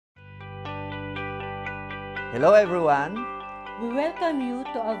Hello everyone! We welcome you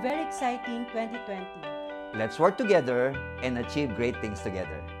to a very exciting 2020. Let's work together and achieve great things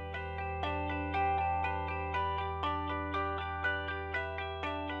together.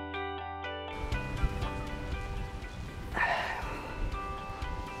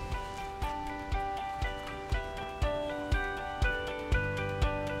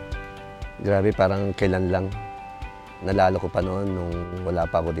 Grabe, parang kailan lang. Nalalo ko pa noon nung wala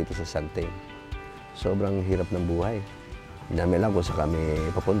pa ako dito sa Sante. Sobrang hirap ng buhay. Hindi namin alam kung saan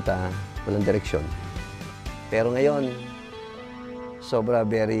kami papunta, walang direksyon. Pero ngayon,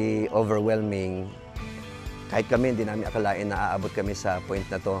 very overwhelming. Kahit kami, hindi namin akalain na aabot kami sa point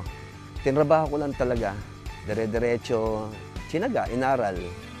na to. Tinrabaho ko lang talaga, dire-diretso, tsinaga, inaral.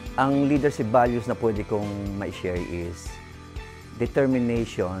 Ang leadership values na pwede kong ma-share is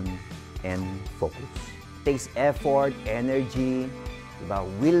determination and focus. It takes effort, energy, diba?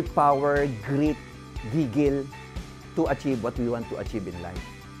 Willpower, grit, gigil to achieve what we want to achieve in life.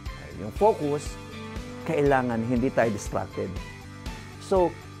 Yung focus, kailangan hindi tayo distracted. So,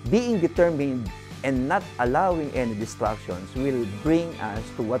 being determined and not allowing any distractions will bring us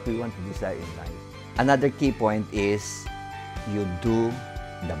to what we want to desire in life. Another key point is you do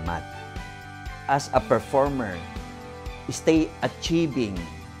the math. As a performer, stay achieving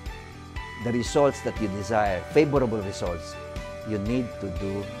the results that you desire, favorable results, you need to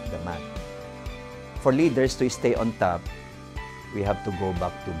do the math. For leaders to stay on top, we have to go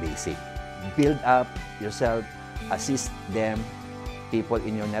back to basic. Build up yourself, assist them, people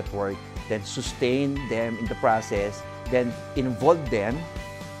in your network, then sustain them in the process, then involve them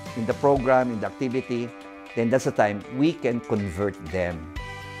in the program, in the activity, then that's the time we can convert them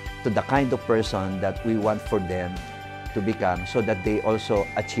to the kind of person that we want for them to become so that they also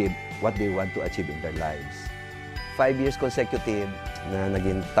achieve what they want to achieve in their lives. 5 years consecutive na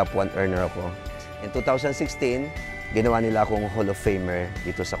naging top 1 earner ako. In 2016, ginawa nila akong Hall of Famer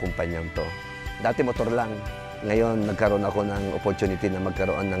dito sa kumpanyang to. Dati motor lang. Ngayon, nagkaroon ako ng opportunity na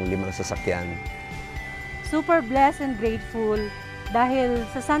magkaroon ng 5 sasakyan. Super blessed and grateful dahil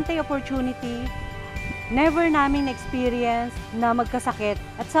sa Sante opportunity, never namin experience na magkasakit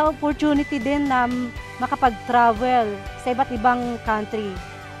at sa opportunity din na makapag-travel sa iba't ibang country.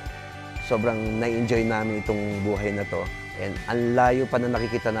 Sobrang na-enjoy namin itong buhay na to. And ang layo pa na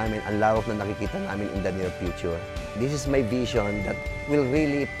nakikita namin, ang lawak na nakikita namin in the near future. This is my vision that will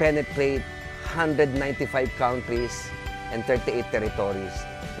really penetrate 195 countries and 38 territories.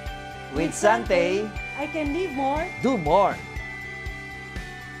 With Sante, I can live more, do more.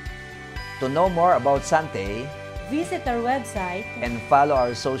 To know more about Sante, visit our website, and follow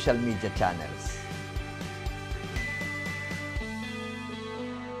our social media channels.